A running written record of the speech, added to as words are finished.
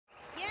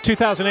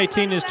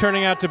2018 is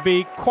turning out to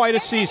be quite a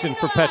season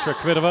for Petra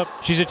Kvitova.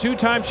 She's a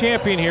two-time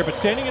champion here, but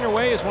standing in her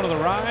way is one of the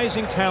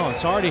rising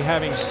talents, already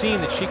having seen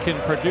that she can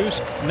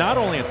produce not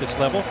only at this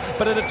level,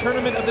 but at a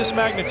tournament of this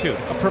magnitude,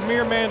 a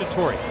premier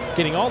mandatory.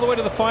 Getting all the way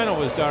to the final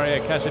was Daria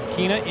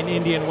Kasatkina in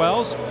Indian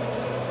Wells.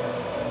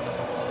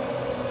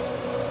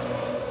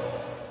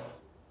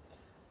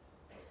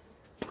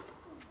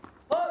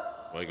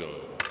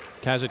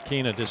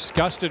 Kasatkina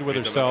disgusted with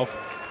herself.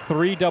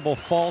 3 double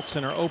faults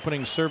in her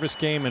opening service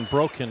game and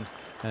broken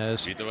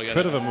as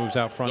Kvitova moves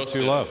out front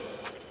too low.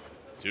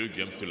 2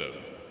 games to love.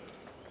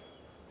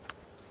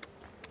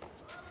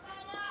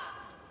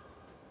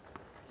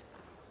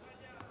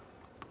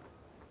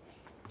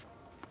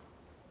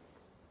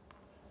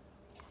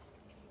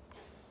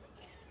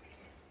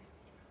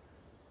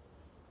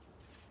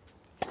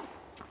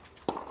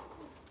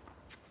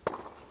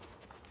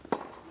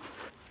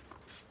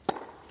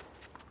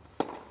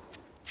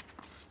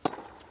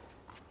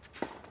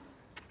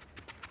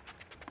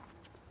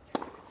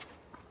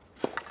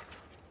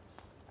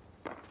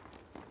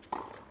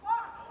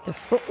 The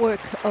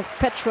footwork of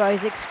Petra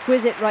is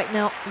exquisite right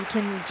now. You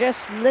can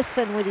just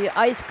listen with your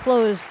eyes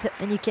closed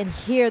and you can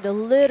hear the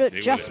little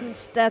adjustment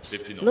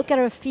steps. Look at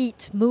her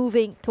feet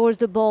moving towards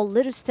the ball,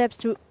 little steps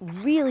to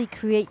really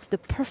create the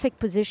perfect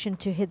position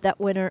to hit that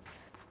winner.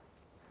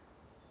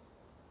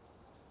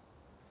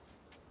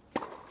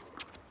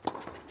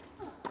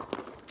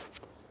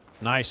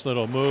 Nice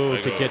little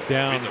move to get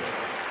down.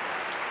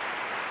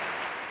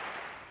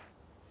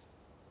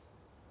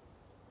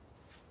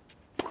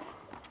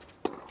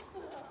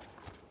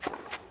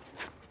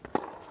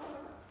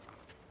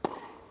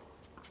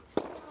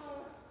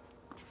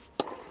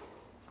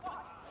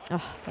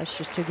 Oh, that's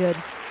just too good.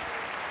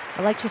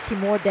 I like to see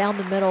more down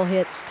the middle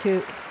hits too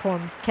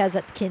from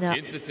Kasatkina.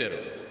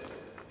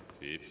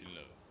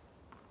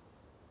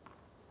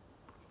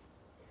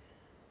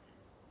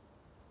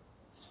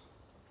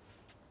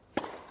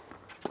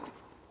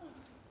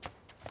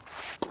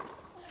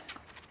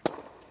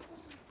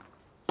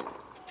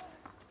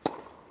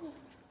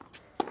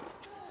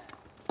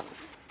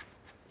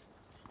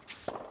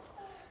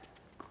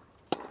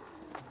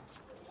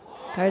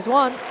 There's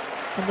one.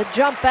 And the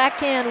jump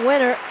backhand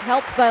winner,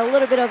 helped by a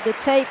little bit of the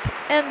tape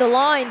and the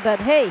line, but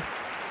hey,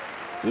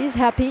 he's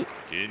happy.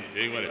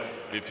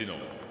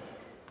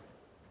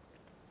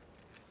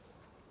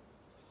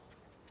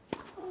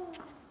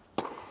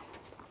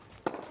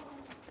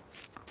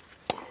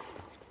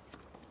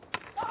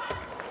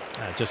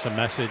 Just a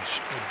message,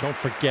 don't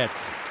forget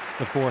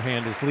the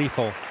forehand is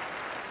lethal.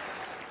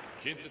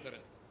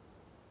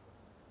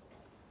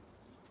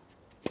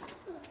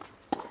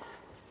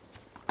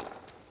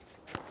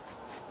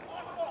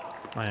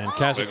 And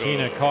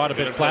Kasatkina caught a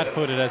bit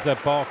flat-footed as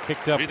that ball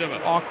kicked up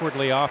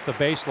awkwardly off the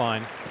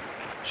baseline.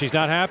 She's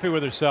not happy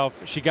with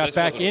herself. She got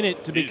back in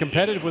it to be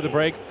competitive with the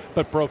break,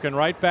 but broken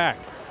right back.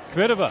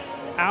 Kvitova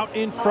out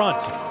in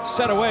front,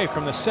 set away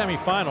from the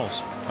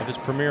semifinals of this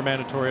premier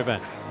mandatory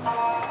event.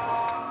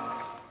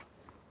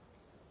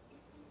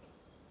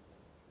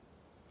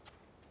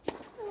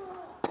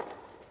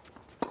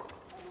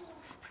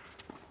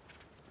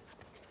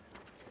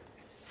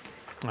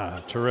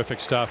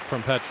 Terrific stuff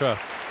from Petra.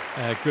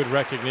 Good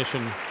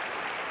recognition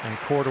and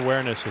court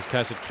awareness as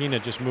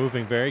Kasatkina just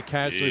moving very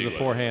casually to the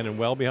forehand and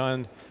well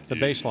behind the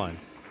baseline.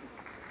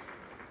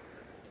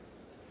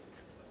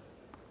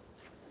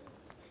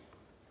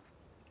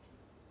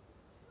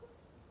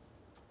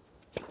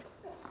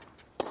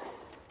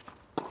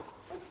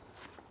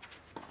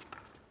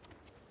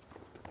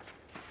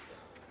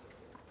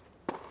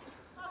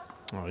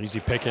 Oh,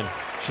 easy picking.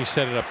 She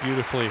set it up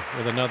beautifully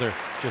with another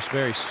just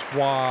very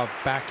suave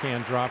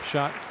backhand drop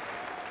shot.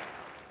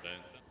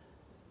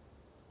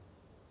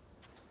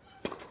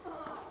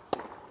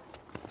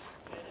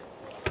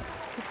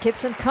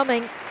 Keeps them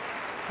coming,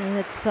 and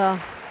it's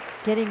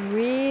getting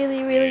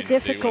really, really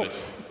difficult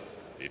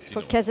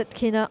for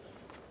Kasatkina.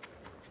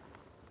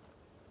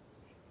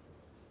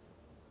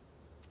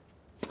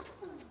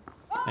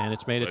 And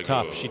it's made it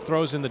tough. She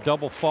throws in the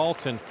double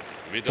fault, and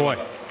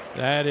boy,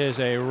 that is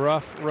a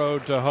rough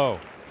road to hoe,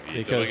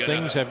 because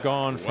things have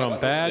gone from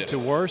bad to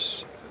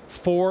worse.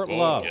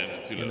 4-love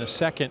in the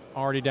second,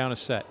 already down a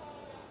set.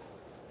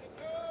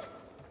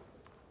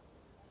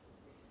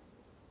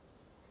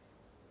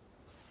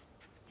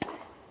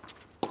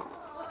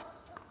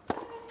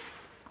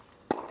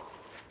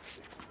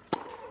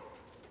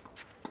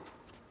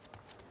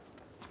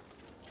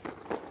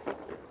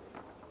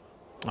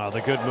 Oh,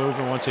 the good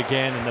movement once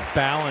again, and the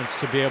balance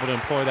to be able to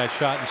employ that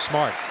shot, and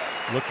smart.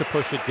 Look to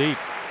push it deep.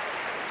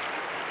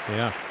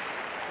 Yeah.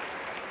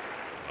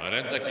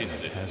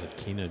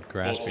 Kasatkina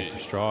grasping for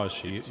straws.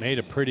 She made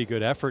a pretty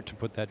good effort to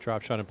put that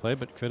drop shot in play,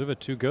 but Kvitova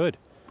too good,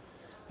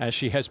 as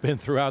she has been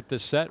throughout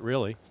this set,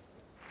 really.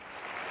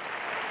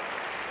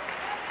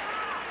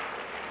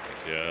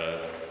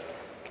 Yes.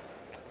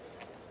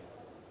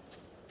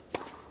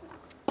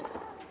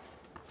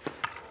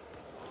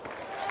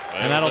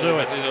 And that'll do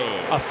it.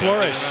 A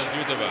flourish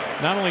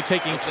Not only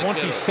taking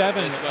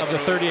 27 of the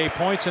 38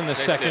 points in the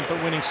second,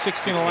 but winning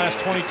 16 of the last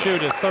 22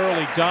 to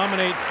thoroughly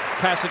dominate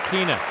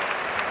Kasatkina.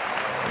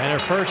 And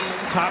her first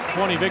top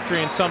 20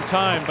 victory in some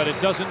time, but it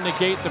doesn't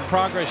negate the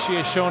progress she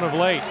has shown of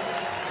late.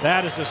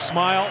 That is a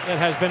smile that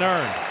has been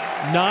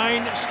earned.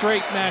 9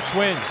 straight match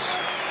wins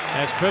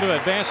as Kvitova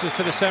advances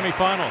to the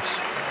semifinals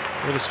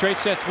with a straight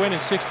sets win in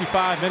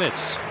 65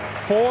 minutes.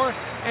 4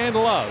 and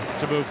love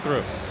to move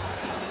through.